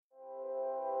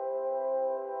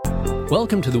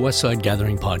Welcome to the Westside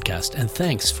Gathering Podcast, and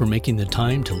thanks for making the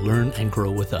time to learn and grow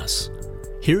with us.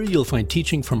 Here you'll find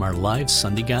teaching from our live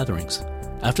Sunday gatherings.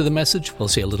 After the message, we'll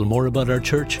say a little more about our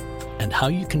church and how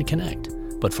you can connect.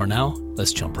 But for now,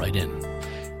 let's jump right in.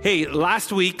 Hey,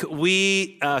 last week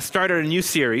we started a new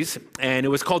series, and it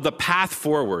was called The Path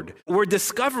Forward. We're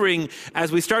discovering,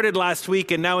 as we started last week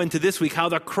and now into this week, how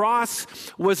the cross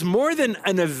was more than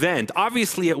an event.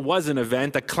 Obviously, it was an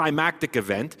event, a climactic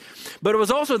event, but it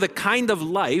was also the kind of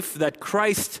life that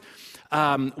Christ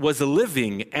was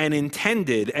living and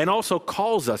intended and also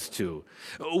calls us to.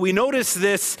 We noticed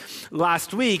this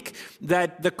last week,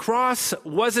 that the cross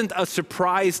wasn't a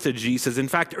surprise to Jesus. In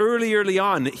fact, early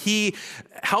on, he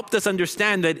helped us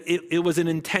understand that it was an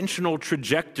intentional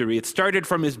trajectory. It started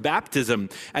from his baptism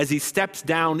as he steps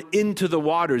down into the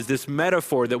waters, this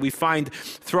metaphor that we find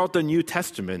throughout the New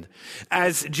Testament.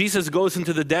 As Jesus goes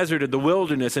into the desert or the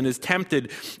wilderness and is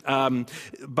tempted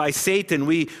by Satan,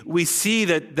 we see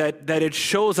that it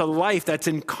shows a life that's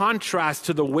in contrast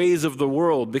to the ways of the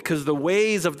world, because the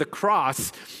ways of the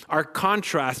cross are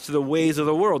contrast to the ways of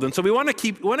the world. And so we want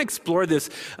to explore this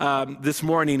this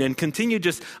morning and continue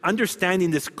just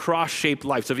understanding this cross-shaped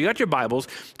life. So if you got your Bibles,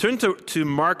 turn to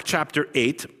Mark chapter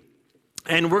 8.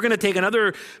 And we're going to take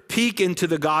another peek into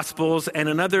the Gospels and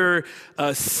another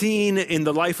scene in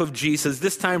the life of Jesus,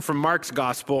 this time from Mark's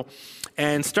Gospel.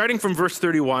 And starting from verse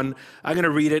 31, I'm going to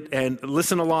read it and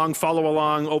listen along, follow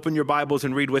along, open your Bibles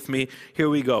and read with me. Here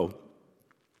we go.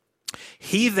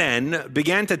 He then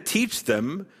began to teach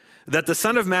them that the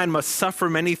Son of Man must suffer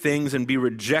many things and be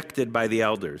rejected by the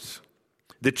elders,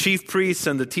 the chief priests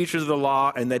and the teachers of the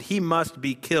law, and that he must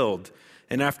be killed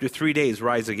and after 3 days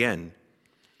rise again.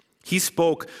 He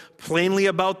spoke plainly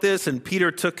about this, and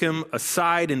Peter took him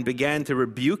aside and began to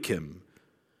rebuke him.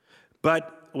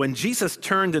 But when Jesus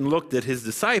turned and looked at his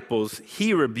disciples,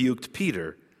 he rebuked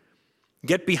Peter.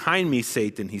 "Get behind me,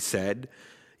 Satan," he said.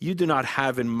 "You do not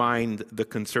have in mind the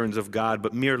concerns of God,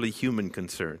 but merely human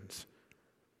concerns."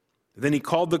 Then he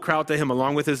called the crowd to him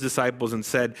along with his disciples and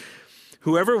said,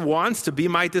 "Whoever wants to be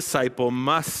my disciple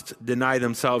must deny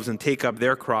themselves and take up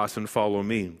their cross and follow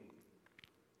me.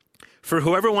 For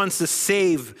whoever wants to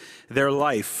save their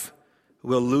life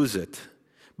will lose it.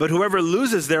 But whoever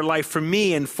loses their life for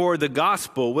me and for the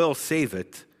gospel will save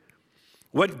it.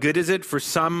 What good is it for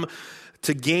some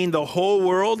to gain the whole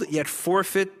world yet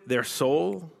forfeit their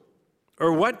soul?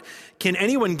 Or what can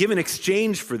anyone give in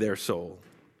exchange for their soul?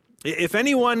 If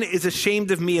anyone is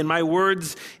ashamed of me and my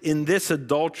words in this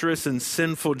adulterous and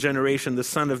sinful generation, the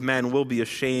Son of Man will be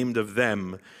ashamed of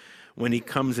them when he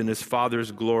comes in his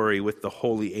Father's glory with the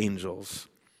holy angels."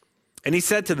 And he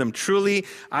said to them, "Truly,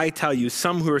 I tell you,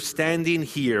 some who are standing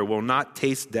here will not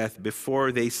taste death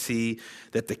before they see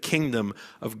that the kingdom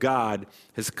of God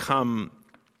has come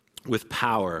with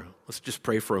power." Let's just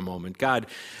pray for a moment. God,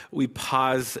 we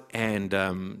pause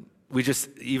and we just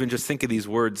think of these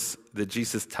words that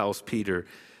Jesus tells Peter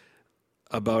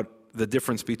about the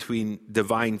difference between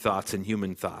divine thoughts and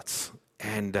human thoughts.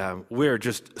 And we're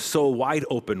just so wide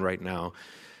open right now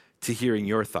to hearing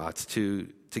your thoughts, to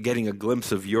getting a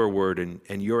glimpse of your word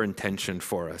and your intention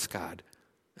for us, God.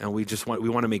 And we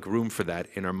want to make room for that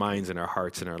in our minds and our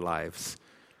hearts and our lives.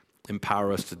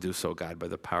 Empower us to do so, God, by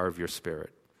the power of your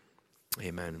Spirit.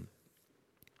 Amen.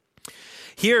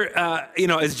 Here,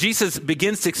 as Jesus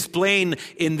begins to explain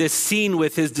in this scene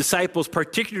with his disciples,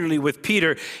 particularly with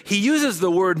Peter, he uses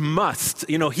the word must.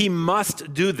 He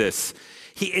must do this.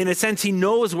 In a sense, he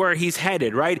knows where he's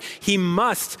headed, right? He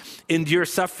must endure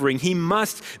suffering. He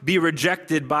must be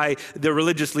rejected by the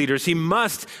religious leaders. He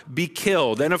must be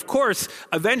killed. And of course,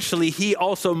 eventually, he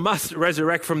also must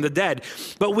resurrect from the dead.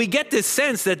 But we get this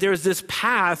sense that there's this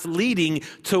path leading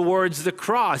towards the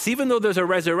cross. Even though there's a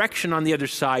resurrection on the other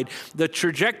side, the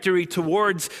trajectory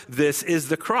towards this is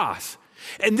the cross.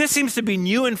 And this seems to be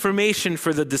new information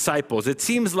for the disciples. It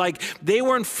seems like they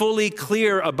weren't fully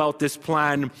clear about this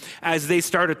plan as they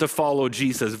started to follow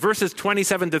Jesus. Verses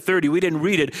 27 to 30, we didn't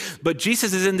read it, but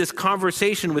Jesus is in this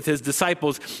conversation with his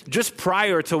disciples just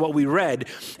prior to what we read.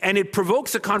 And it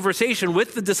provokes a conversation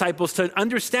with the disciples to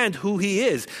understand who he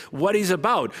is, what he's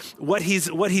about, what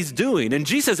he's doing. And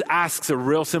Jesus asks a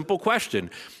real simple question: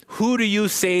 "Who do you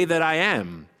say that I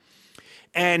am?"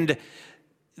 And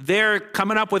they're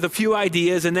coming up with a few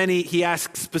ideas, and then he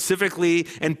asks specifically,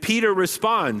 and Peter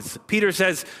responds. Peter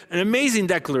says an amazing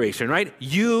declaration, right?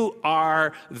 "You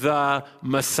are the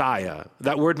Messiah."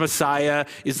 That word Messiah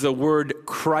is the word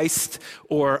Christ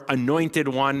or anointed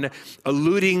one,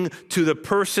 alluding to the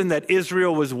person that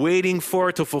Israel was waiting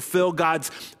for to fulfill God's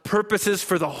purposes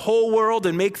for the whole world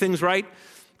and make things right.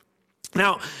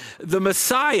 Now, the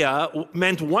Messiah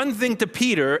meant one thing to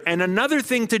Peter and another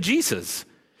thing to Jesus.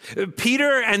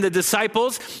 Peter and the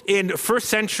disciples in first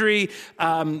century,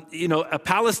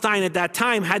 Palestine at that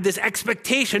time had this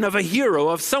expectation of a hero,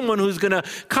 of someone who's going to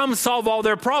come solve all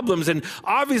their problems and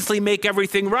obviously make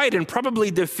everything right and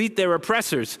probably defeat their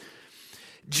oppressors.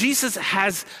 Jesus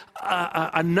has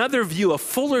another view, a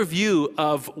fuller view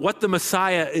of what the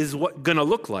Messiah is going to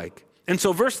look like. And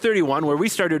so verse 31, where we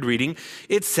started reading,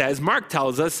 it says, Mark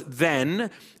tells us,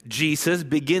 then Jesus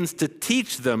begins to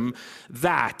teach them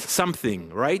that something,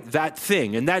 right? That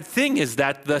thing. And that thing is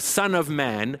that the Son of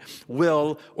Man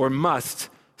will or must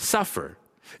suffer.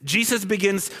 Jesus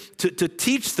begins to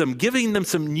teach them, giving them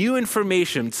some new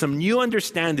information, some new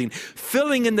understanding,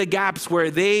 filling in the gaps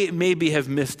where they maybe have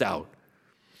missed out.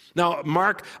 Now,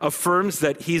 Mark affirms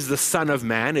that he's the Son of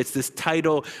Man. It's this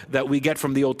title that we get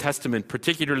from the Old Testament,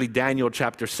 particularly Daniel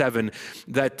chapter 7,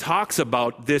 that talks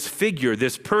about this figure,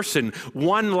 this person,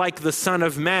 one like the Son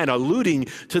of Man, alluding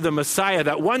to the Messiah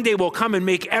that one day will come and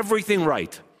make everything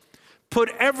right, put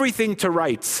everything to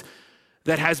rights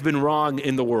that has been wrong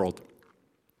in the world.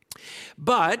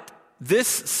 But this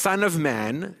Son of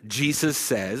Man, Jesus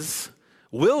says,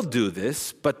 will do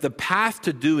this, but the path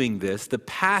to doing this, the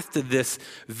path to this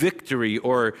victory,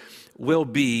 or will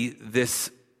be this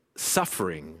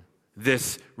suffering,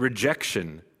 this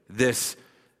rejection, this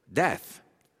death.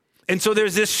 And so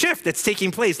there's this shift that's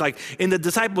taking place, like in the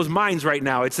disciples' minds right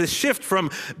now. It's this shift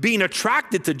from being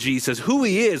attracted to Jesus, who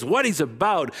he is, what he's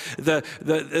about,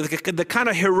 the kind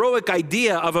of heroic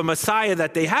idea of a Messiah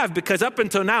that they have. Because up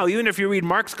until now, even if you read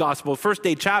Mark's gospel, first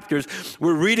 8 chapters,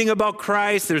 we're reading about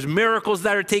Christ. There's miracles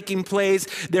that are taking place.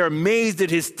 They're amazed at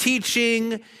his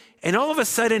teaching. And all of a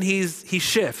sudden, he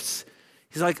shifts.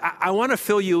 He's like, I want to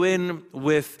fill you in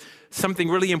with something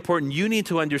really important you need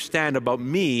to understand about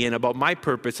me and about my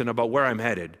purpose and about where I'm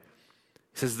headed.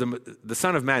 He says the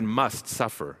Son of Man must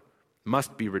suffer,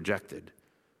 must be rejected,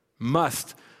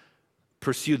 must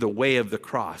pursue the way of the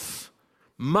cross.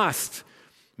 Must,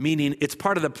 meaning it's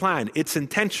part of the plan. It's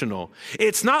intentional.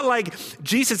 It's not like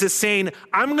Jesus is saying,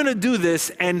 I'm going to do this,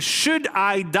 and should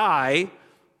I die,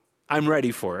 I'm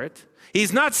ready for it.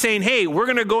 He's not saying, hey, we're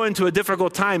going to go into a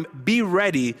difficult time. Be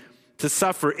ready to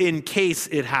suffer in case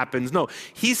it happens. No,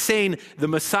 he's saying the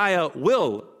Messiah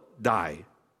will die,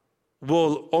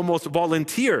 will almost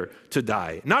volunteer to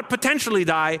die. Not potentially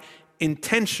die,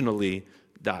 intentionally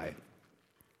die.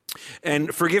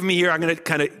 And forgive me here, I'm going to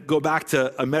kind of go back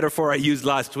to a metaphor I used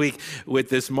last week with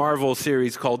this Marvel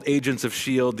series called Agents of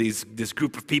S.H.I.E.L.D., this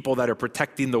group of people that are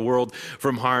protecting the world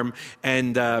from harm.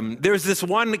 And there's this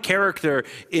one character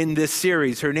in this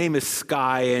series. Her name is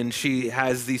Skye, and she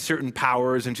has these certain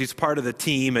powers, and she's part of the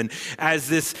team. And as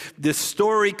this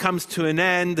story comes to an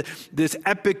end, this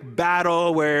epic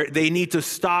battle where they need to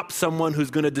stop someone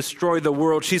who's going to destroy the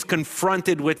world, she's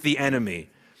confronted with the enemy.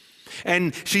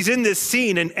 And she's in this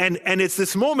scene, and it's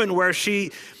this moment where she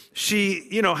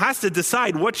has to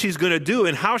decide what she's going to do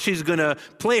and how she's going to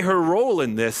play her role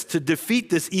in this to defeat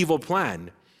this evil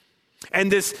plan. And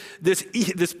this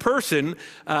person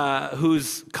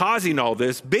who's causing all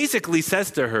this basically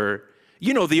says to her,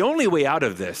 the only way out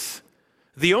of this,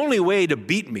 the only way to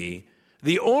beat me,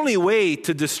 the only way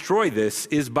to destroy this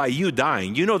is by you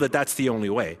dying. You know that that's the only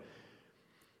way.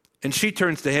 And she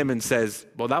turns to him and says,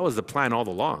 well, that was the plan all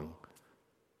along.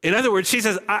 In other words, she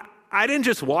says, I didn't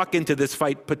just walk into this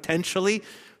fight potentially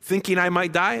thinking I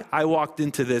might die. I walked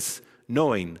into this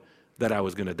knowing that I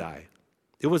was going to die.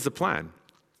 It was the plan.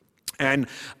 And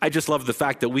I just love the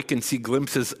fact that we can see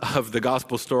glimpses of the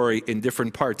gospel story in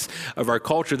different parts of our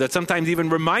culture that sometimes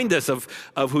even remind us of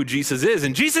who Jesus is.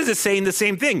 And Jesus is saying the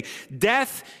same thing.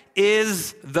 Death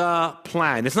is the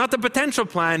plan. It's not the potential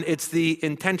plan, it's the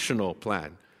intentional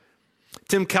plan.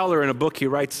 Tim Keller, in a book he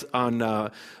writes on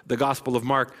the Gospel of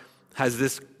Mark, has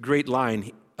this great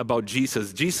line about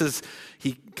Jesus. Jesus,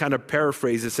 he kind of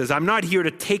paraphrases, says, I'm not here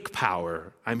to take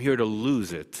power, I'm here to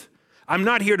lose it. I'm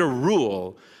not here to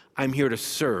rule, I'm here to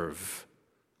serve.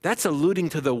 That's alluding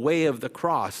to the way of the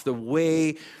cross, the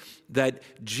way that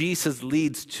Jesus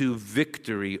leads to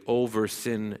victory over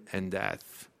sin and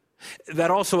death.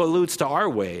 That also alludes to our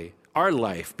way, our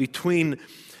life. Between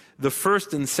the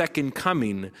first and second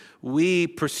coming, we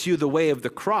pursue the way of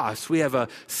the cross. We have a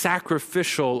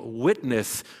sacrificial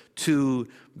witness to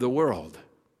the world.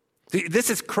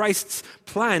 This is Christ's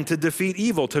plan to defeat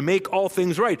evil, to make all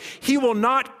things right. He will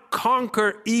not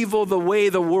conquer evil the way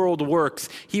the world works.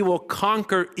 He will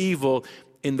conquer evil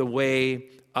in the way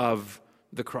of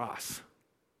the cross.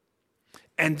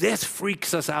 And this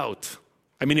freaks us out.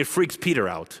 I mean, it freaks Peter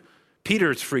out,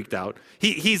 Peter's freaked out.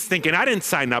 He's thinking, I didn't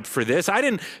sign up for this. I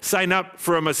didn't sign up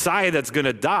for a Messiah that's going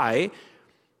to die.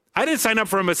 I didn't sign up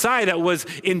for a Messiah that was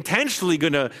intentionally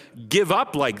going to give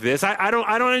up like this. I don't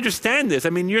understand this. I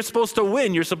mean, you're supposed to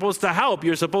win. You're supposed to help.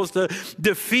 You're supposed to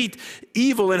defeat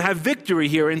evil and have victory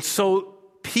here. And so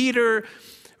Peter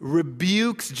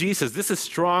rebukes Jesus. This is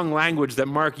strong language that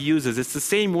Mark uses. It's the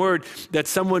same word that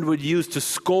someone would use to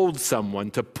scold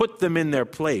someone, to put them in their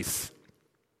place.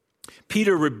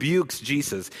 Peter rebukes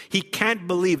Jesus. He can't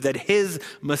believe that his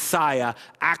Messiah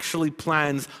actually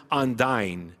plans on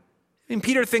dying. And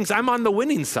Peter thinks, I'm on the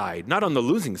winning side, not on the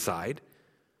losing side.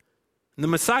 And the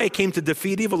Messiah came to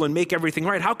defeat evil and make everything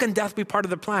right. How can death be part of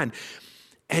the plan?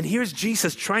 And here's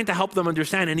Jesus trying to help them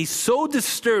understand. And he's so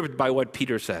disturbed by what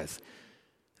Peter says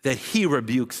that he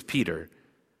rebukes Peter.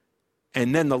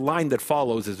 And then the line that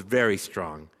follows is very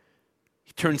strong.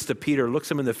 He turns to Peter,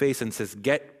 looks him in the face and says,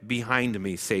 get behind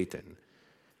me, Satan.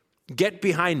 Get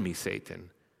behind me, Satan.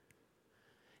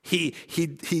 He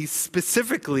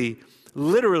specifically,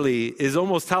 literally is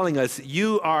almost telling us,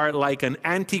 you are like an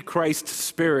antichrist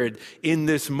spirit in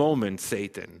this moment,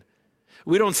 Satan.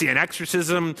 We don't see an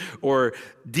exorcism or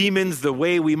demons the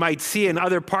way we might see in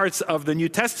other parts of the New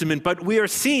Testament, but we are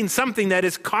seeing something that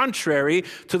is contrary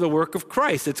to the work of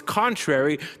Christ. It's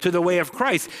contrary to the way of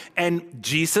Christ. And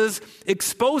Jesus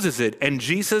exposes it, and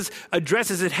Jesus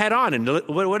addresses it head on. And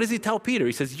what does he tell Peter?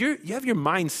 He says, you have your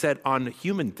mind set on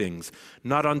human things,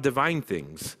 not on divine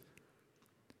things.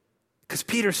 Because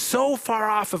Peter's so far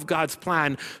off of God's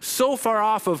plan, so far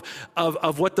off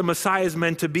of what the Messiah is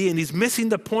meant to be, and he's missing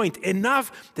the point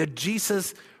enough that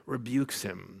Jesus rebukes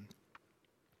him.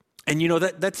 And you know,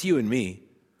 that's you and me.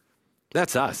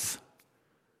 That's us.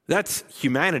 That's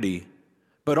humanity.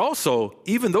 But also,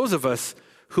 even those of us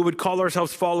who would call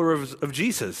ourselves followers of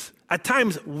Jesus. At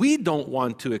times, we don't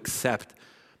want to accept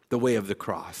the way of the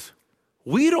cross.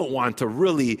 We don't want to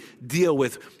really deal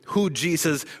with who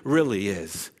Jesus really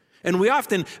is. And we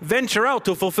often venture out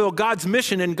to fulfill God's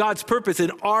mission and God's purpose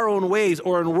in our own ways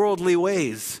or in worldly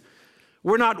ways.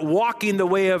 We're not walking the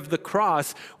way of the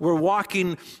cross. We're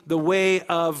walking the way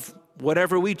of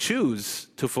whatever we choose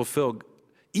to fulfill,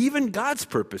 even God's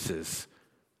purposes.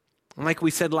 And like we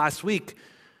said last week,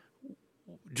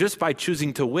 just by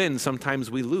choosing to win, sometimes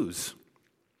we lose.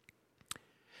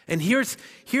 And here's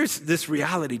this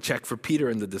reality check for Peter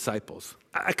and the disciples.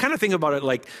 I kind of think about it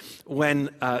like when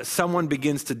someone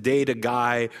begins to date a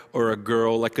guy or a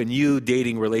girl, like a new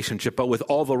dating relationship, but with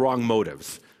all the wrong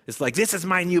motives. It's like, this is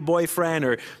my new boyfriend,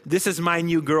 or this is my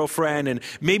new girlfriend. And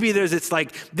maybe this is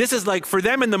like, for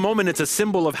them in the moment, it's a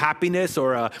symbol of happiness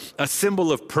or a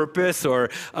symbol of purpose or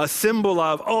a symbol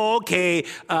of,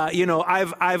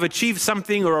 I've achieved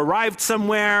something or arrived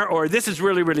somewhere, or this is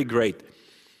really, really great.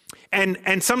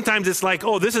 And sometimes it's like,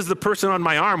 oh, this is the person on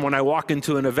my arm when I walk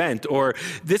into an event, or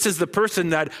this is the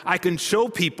person that I can show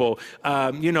people,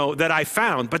 that I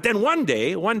found. But then one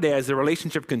day, as the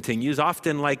relationship continues,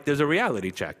 often like there's a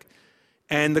reality check.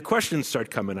 And the questions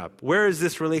start coming up. Where is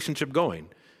this relationship going?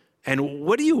 And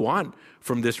what do you want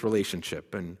from this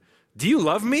relationship? And do you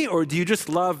love me, or do you just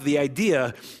love the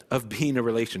idea of being a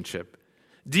relationship?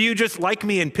 Do you just like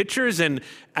me in pictures and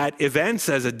at events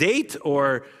as a date,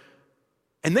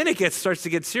 and then it starts to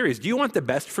get serious. Do you want the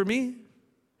best for me?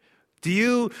 Do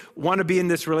you want to be in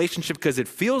this relationship because it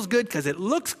feels good, because it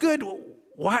looks good?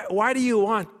 Why do you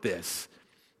want this?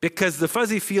 Because the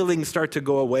fuzzy feelings start to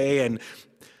go away, and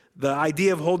the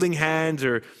idea of holding hands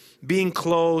or being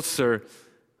close or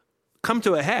come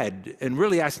to a head, and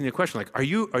really asking the question, like, are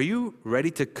you ready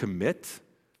to commit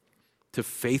to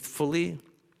faithfully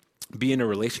be in a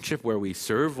relationship where we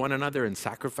serve one another and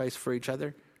sacrifice for each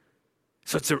other?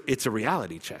 So it's a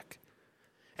reality check.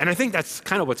 And I think that's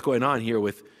kind of what's going on here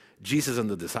with Jesus and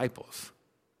the disciples,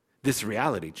 this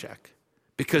reality check.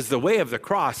 Because the way of the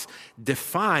cross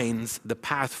defines the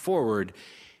path forward,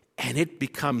 and it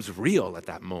becomes real at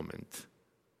that moment.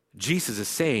 Jesus is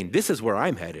saying, this is where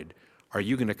I'm headed. Are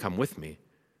you going to come with me?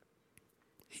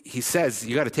 He says,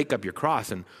 you got to take up your cross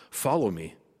and follow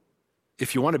me.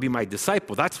 If you want to be my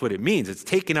disciple, that's what it means. It's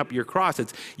taking up your cross.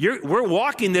 We're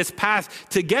walking this path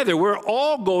together. We're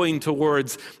all going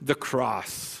towards the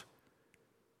cross.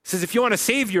 It says, if you want to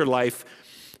save your life,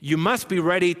 you must be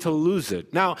ready to lose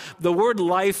it. Now, the word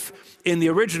life in the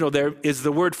original there is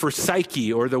the word for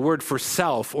psyche, or the word for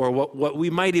self, or what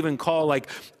we might even call like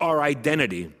our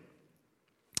identity.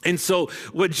 And so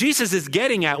what Jesus is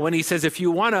getting at when he says, if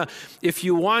you want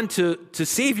to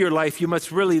save your life, you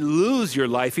must really lose your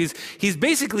life. He's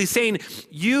basically saying,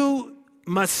 you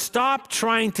must stop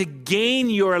trying to gain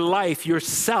your life,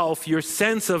 yourself, your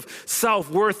sense of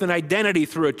self-worth and identity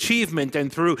through achievement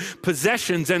and through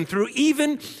possessions and through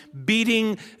even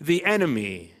beating the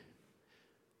enemy.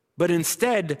 But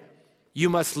instead, you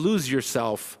must lose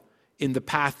yourself in the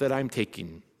path that I'm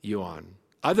taking you on.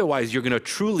 Otherwise, you're going to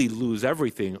truly lose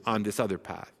everything on this other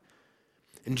path.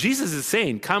 And Jesus is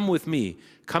saying, come with me.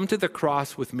 Come to the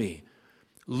cross with me.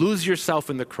 Lose yourself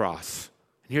in the cross.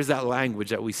 And here's that language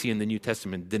that we see in the New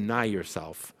Testament. Deny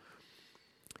yourself.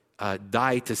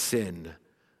 Die to sin.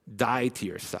 Die to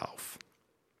yourself.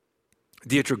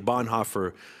 Dietrich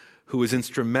Bonhoeffer, who was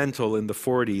instrumental in the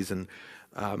 40s and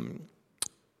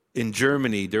in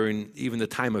Germany during even the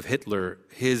time of Hitler,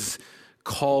 his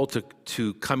call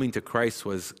to coming to Christ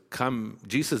was, come.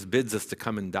 Jesus bids us to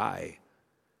come and die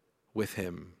with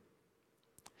him.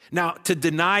 Now, to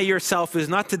deny yourself is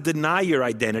not to deny your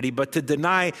identity, but to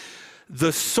deny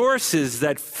the sources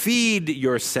that feed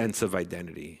your sense of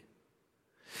identity.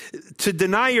 To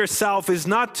deny yourself is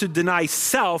not to deny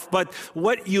self, but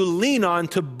what you lean on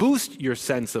to boost your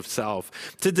sense of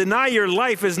self. To deny your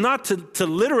life is not to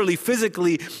literally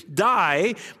physically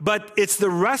die, but it's the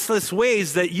restless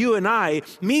ways that you and I,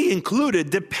 me included,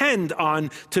 depend on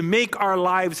to make our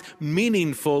lives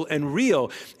meaningful and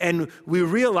real. And we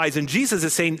realize, and Jesus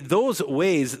is saying, those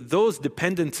ways, those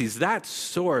dependencies, that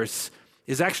source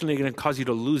is actually going to cause you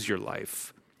to lose your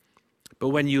life. But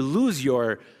when you lose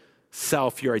your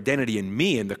self, your identity in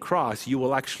me, in the cross, you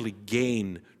will actually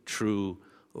gain true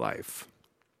life.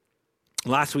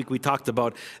 Last week we talked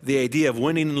about the idea of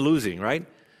winning and losing, right?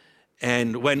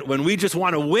 And when we just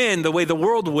want to win the way the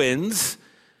world wins,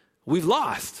 we've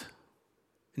lost.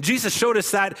 Jesus showed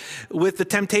us that with the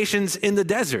temptations in the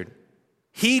desert.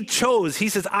 He chose, he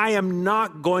says, I am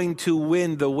not going to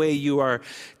win the way you are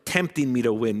tempting me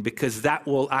to win, because that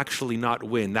will actually not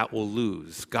win, that will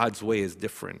lose. God's way is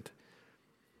different.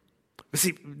 But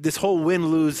see, this whole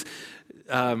win-lose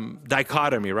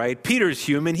dichotomy, right? Peter's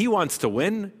human. He wants to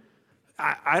win.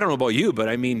 I don't know about you, but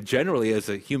I mean, generally as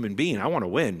a human being, I want to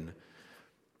win.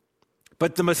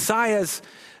 But the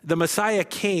Messiah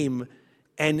came,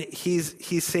 and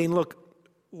he's saying, look,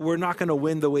 we're not going to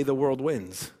win the way the world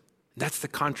wins. That's the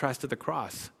contrast to the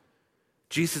cross.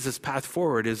 Jesus' path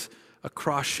forward is a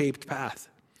cross-shaped path.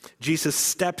 Jesus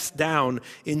steps down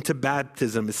into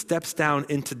baptism, steps down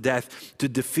into death to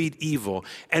defeat evil.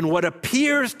 And what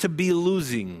appears to be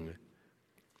losing,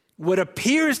 what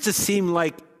appears to seem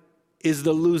like is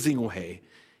the losing way,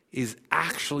 is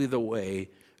actually the way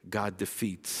God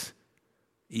defeats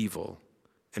evil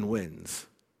and wins.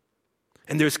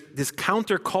 And there's this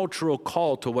countercultural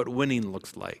call to what winning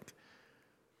looks like.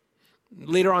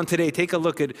 Later on today, take a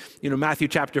look at Matthew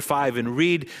chapter 5 and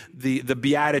read the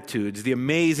Beatitudes, the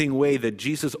amazing way that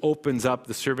Jesus opens up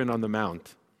the Sermon on the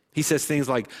Mount. He says things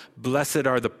like, blessed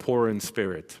are the poor in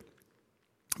spirit.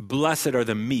 Blessed are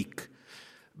the meek.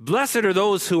 Blessed are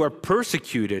those who are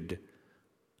persecuted.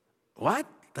 What?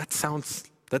 That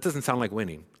doesn't sound like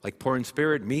winning. Like poor in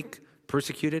spirit, meek,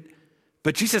 persecuted.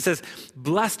 But Jesus says,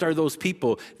 blessed are those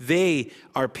people. They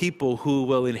are people who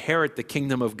will inherit the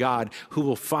kingdom of God, who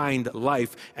will find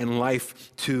life and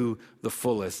life to the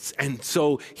fullest. And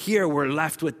so here we're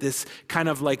left with this kind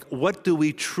of like, what do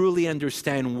we truly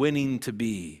understand winning to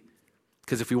be?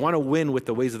 Because if we want to win with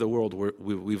the ways of the world,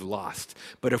 we've lost.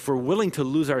 But if we're willing to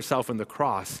lose ourselves on the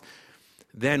cross,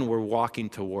 then we're walking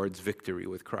towards victory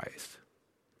with Christ.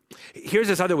 Here's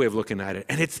this other way of looking at it,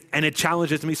 and it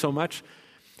challenges me so much.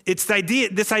 It's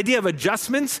this idea of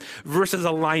adjustments versus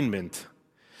alignment.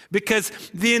 Because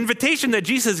the invitation that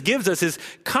Jesus gives us is,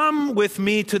 come with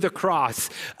me to the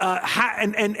cross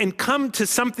and come to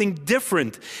something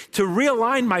different, to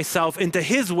realign myself into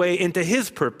his way, into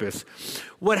his purpose.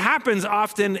 What happens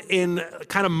often in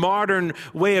kind of modern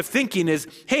way of thinking is,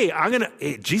 hey,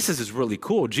 Jesus is really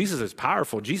cool. Jesus is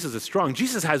powerful. Jesus is strong.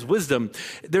 Jesus has wisdom.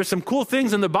 There's some cool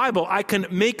things in the Bible. I can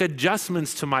make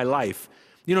adjustments to my life.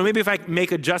 Maybe if I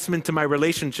make adjustment to my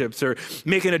relationships, or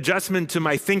make an adjustment to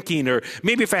my thinking, or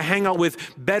maybe if I hang out with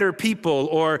better people,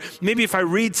 or maybe if I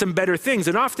read some better things.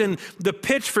 And often the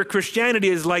pitch for Christianity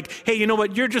is like, hey, you know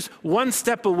what? You're just one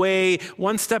step away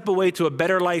to a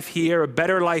better life here, a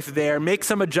better life there. Make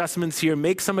some adjustments here,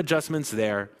 make some adjustments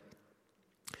there.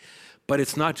 But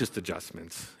it's not just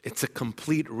adjustments. It's a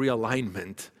complete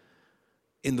realignment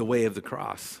in the way of the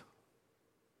cross.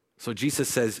 So Jesus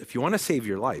says, if you want to save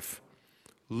your life,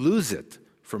 lose it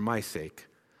for my sake.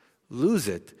 Lose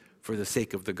it for the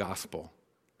sake of the gospel.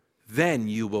 Then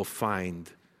you will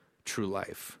find true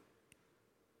life.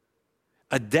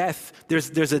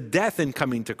 There's a death in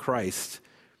coming to Christ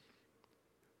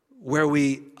where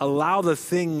we allow the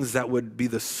things that would be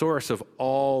the source of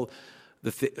all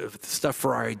the stuff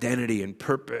for our identity and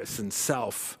purpose and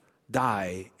self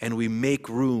die, and we make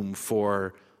room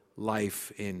for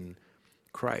life in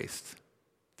Christ.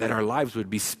 That our lives would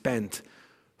be spent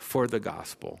for the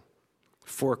gospel,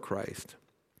 for Christ.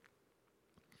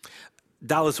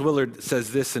 Dallas Willard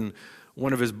says this in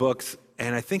one of his books,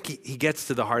 and I think he gets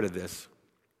to the heart of this.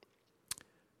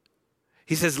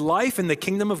 He says, life in the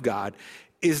kingdom of God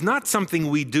is not something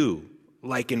we do,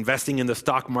 like investing in the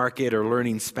stock market or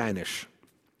learning Spanish.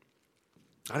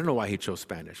 I don't know why he chose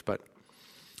Spanish, but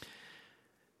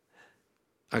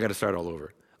I got to start all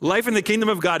over. Life in the kingdom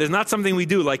of God is not something we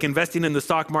do, like investing in the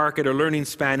stock market or learning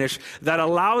Spanish, that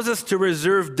allows us to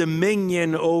reserve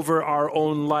dominion over our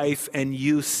own life and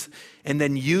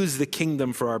then use the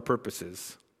kingdom for our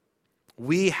purposes.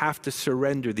 We have to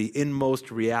surrender the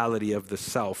inmost reality of the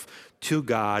self to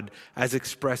God as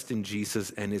expressed in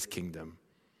Jesus and his kingdom.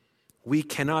 We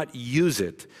cannot use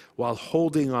it while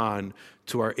holding on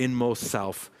to our inmost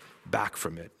self back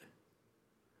from it.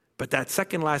 But that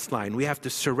second last line, we have to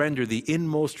surrender the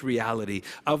inmost reality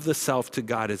of the self to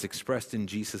God as expressed in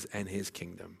Jesus and his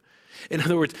kingdom. In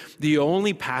other words, the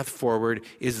only path forward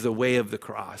is the way of the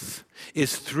cross,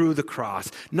 is through the cross.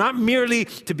 Not merely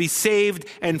to be saved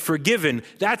and forgiven.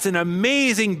 That's an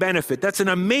amazing benefit. That's an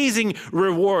amazing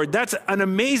reward. That's an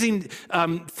amazing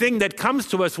thing that comes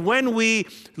to us when we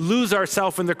lose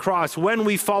ourselves in the cross, when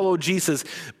we follow Jesus.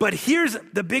 But here's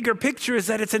the bigger picture, is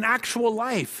that it's an actual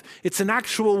life. It's an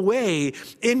actual way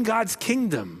in God's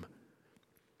kingdom.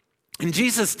 And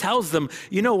Jesus tells them,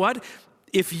 you know what?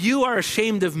 If you are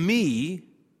ashamed of me,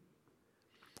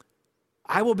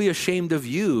 I will be ashamed of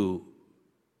you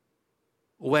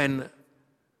when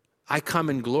I come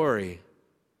in glory.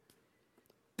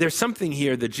 There's something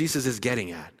here that Jesus is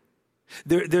getting at.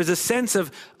 There's a sense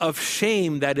of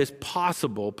shame that is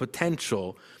possible,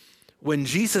 potential, when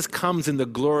Jesus comes in the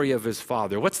glory of his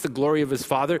Father. What's the glory of his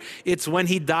Father? It's when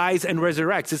he dies and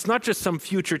resurrects. It's not just some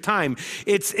future time.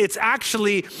 It's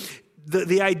actually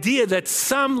the idea that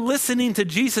some listening to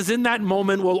Jesus in that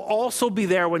moment will also be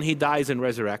there when he dies and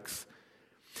resurrects.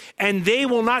 And they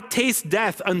will not taste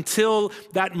death until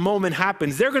that moment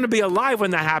happens. They're going to be alive when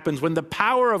that happens, when the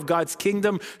power of God's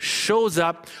kingdom shows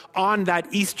up on that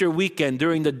Easter weekend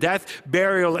during the death,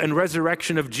 burial, and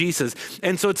resurrection of Jesus.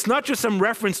 And so it's not just some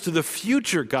reference to the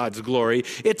future God's glory.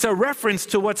 It's a reference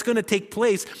to what's going to take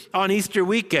place on Easter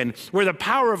weekend, where the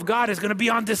power of God is going to be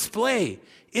on display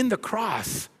in the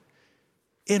cross,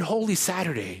 in Holy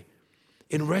Saturday,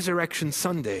 in Resurrection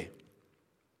Sunday.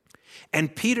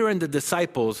 And Peter and the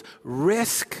disciples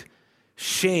risk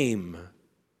shame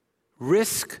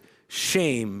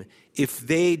if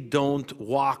they don't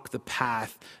walk the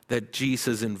path that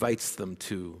Jesus invites them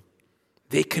to.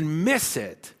 They can miss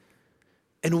it,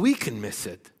 and we can miss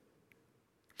it.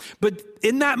 But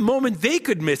in that moment, they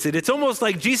could miss it. It's almost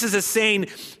like Jesus is saying,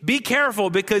 be careful,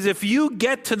 because if you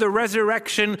get to the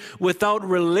resurrection without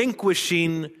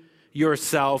relinquishing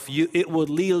yourself, it will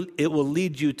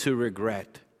lead you to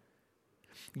regret.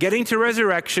 Getting to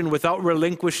resurrection without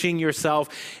relinquishing yourself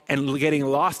and getting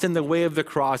lost in the way of the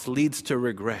cross leads to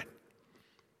regret.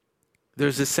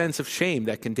 There's a sense of shame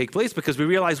that can take place because we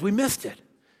realize we missed it.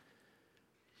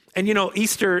 And you know,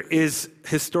 Easter is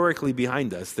historically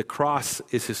behind us. The cross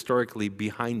is historically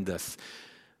behind us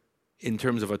in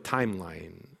terms of a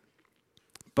timeline.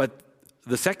 But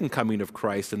the second coming of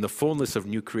Christ and the fullness of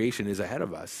new creation is ahead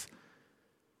of us.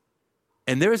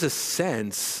 And there is a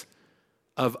sense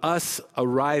of us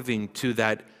arriving to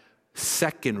that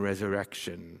second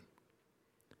resurrection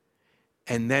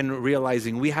and then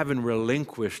realizing we haven't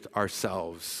relinquished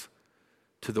ourselves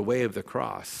to the way of the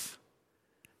cross,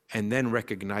 and then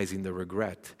recognizing the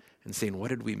regret and saying, what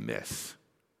did we miss?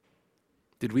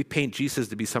 Did we paint Jesus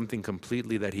to be something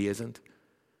completely that he isn't?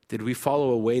 Did we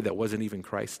follow a way that wasn't even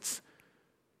Christ's?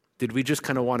 Did we just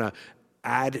kind of want to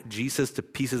add Jesus to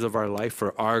pieces of our life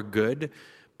for our good,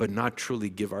 but not truly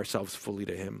give ourselves fully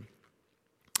to him?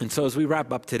 And so as we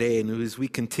wrap up today and as we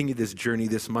continue this journey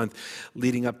this month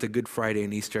leading up to Good Friday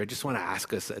and Easter, I just want to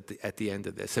ask us at the end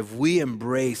of this, have we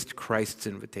embraced Christ's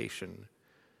invitation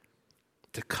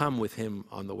to come with him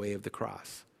on the way of the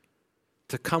cross,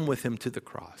 to come with him to the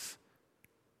cross?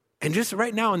 And just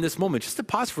right now in this moment, just to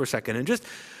pause for a second and just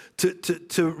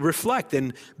to reflect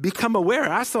and become aware.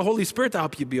 Ask the Holy Spirit to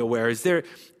help you be aware.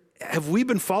 Have we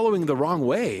been following the wrong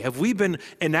way? Have we been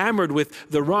enamored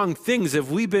with the wrong things?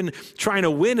 Have we been trying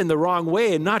to win in the wrong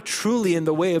way and not truly in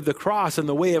the way of the cross and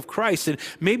the way of Christ? And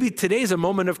maybe today's a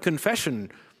moment of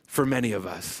confession for many of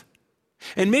us.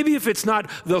 And maybe if it's not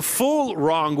the full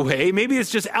wrong way, maybe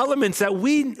it's just elements that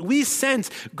we sense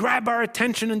grab our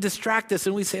attention and distract us.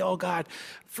 And we say, oh God,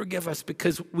 forgive us,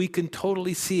 because we can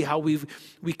totally see how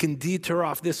we can detour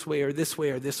off this way or this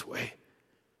way or this way.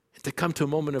 And to come to a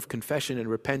moment of confession and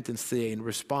repentance today and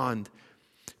respond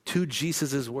to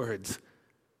Jesus' words.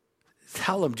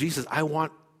 Tell him, Jesus, I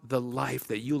want the life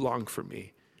that you long for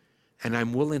me. And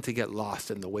I'm willing to get lost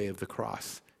in the way of the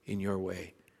cross in your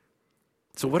way.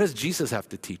 So what does Jesus have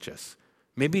to teach us?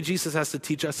 Maybe Jesus has to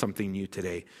teach us something new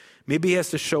today. Maybe he has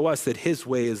to show us that his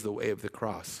way is the way of the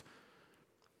cross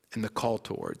and the call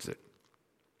towards it.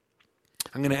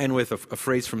 I'm going to end with a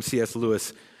phrase from C.S.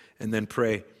 Lewis and then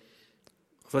pray.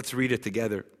 Let's read it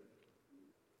together.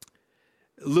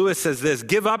 Lewis says this: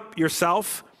 give up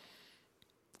yourself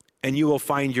and you will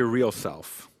find your real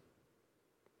self.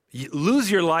 Lose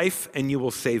your life and you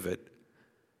will save it.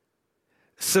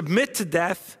 Submit to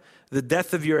death, the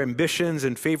death of your ambitions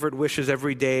and favorite wishes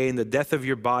every day, and the death of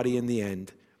your body in the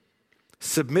end.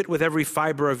 Submit with every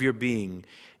fiber of your being,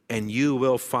 and you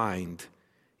will find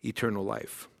eternal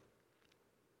life.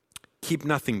 Keep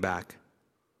nothing back.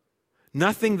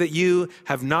 Nothing that you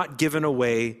have not given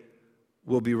away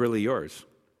will be really yours.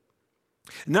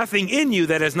 Nothing in you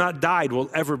that has not died will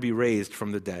ever be raised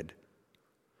from the dead.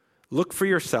 Look for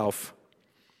yourself,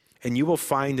 and you will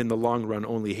find in the long run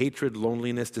only hatred,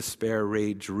 loneliness, despair,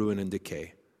 rage, ruin, and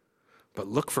decay. But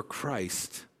look for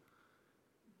Christ,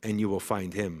 and you will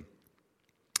find him.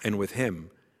 And with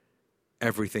him,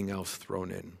 everything else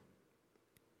thrown in.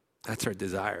 That's our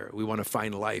desire. We want to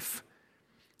find life,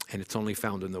 and it's only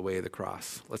found in the way of the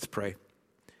cross. Let's pray.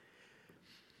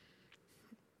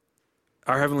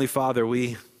 Our Heavenly Father,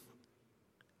 we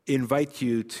invite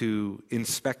you to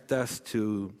inspect us,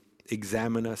 to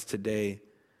examine us today.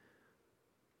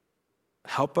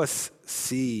 Help us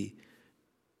see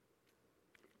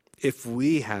if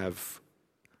we have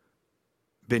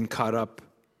been caught up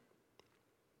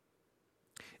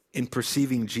in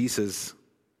perceiving Jesus,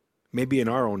 maybe in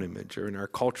our own image or in our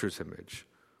culture's image,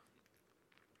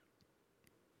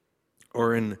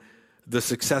 or in the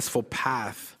successful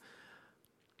path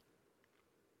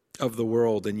of the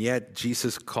world, and yet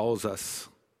Jesus calls us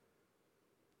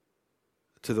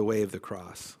to the way of the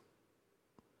cross.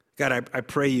 God, I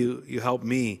pray you help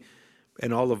me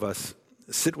and all of us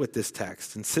sit with this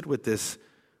text and sit with this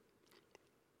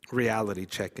reality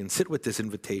check and sit with this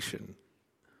invitation.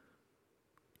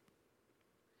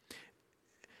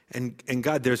 And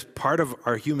God, there's part of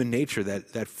our human nature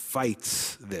that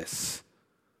fights this.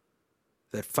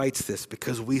 That fights this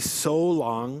because we so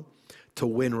long to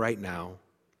win right now.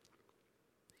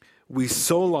 We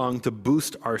so long to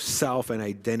boost our self and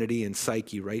identity and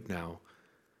psyche right now.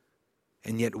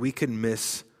 And yet we can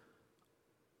miss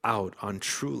out on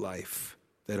true life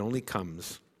that only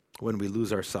comes when we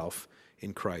lose ourselves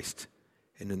in Christ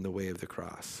and in the way of the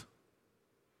cross.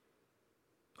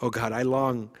 Oh God, I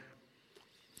long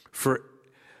for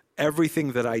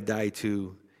everything that I die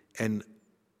to and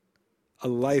a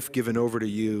life given over to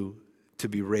you to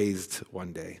be raised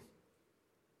one day.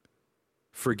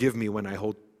 Forgive me when I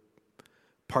hold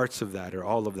parts of that or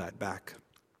all of that back,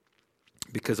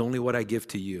 because only what I give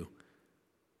to you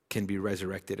can be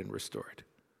resurrected and restored.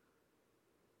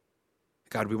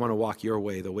 God, we want to walk your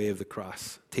way, the way of the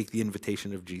cross. Take the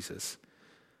invitation of Jesus.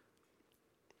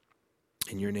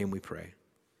 In your name we pray.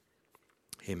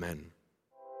 Amen.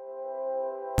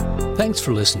 Thanks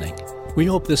for listening. We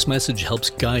hope this message helps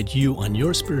guide you on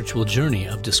your spiritual journey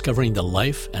of discovering the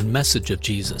life and message of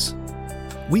Jesus.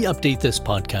 We update this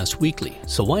podcast weekly,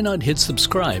 so why not hit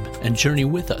subscribe and journey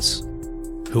with us?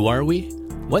 Who are we?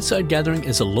 Westside Gathering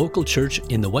is a local church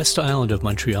in the West Island of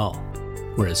Montreal.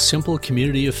 We're a simple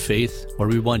community of faith where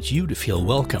we want you to feel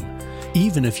welcome,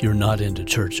 even if you're not into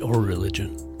church or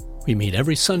religion. We meet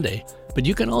every Sunday, but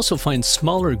you can also find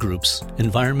smaller groups,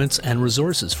 environments, and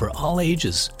resources for all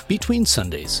ages between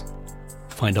Sundays.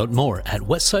 Find out more at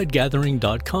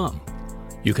westsidegathering.com.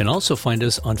 You can also find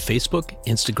us on Facebook,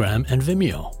 Instagram, and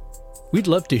Vimeo. We'd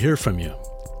love to hear from you.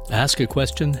 Ask a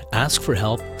question, ask for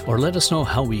help, or let us know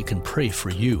how we can pray for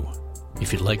you.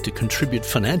 If you'd like to contribute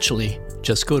financially,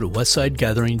 just go to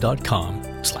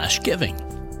westsidegathering.com/giving.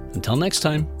 Until next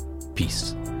time,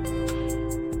 peace.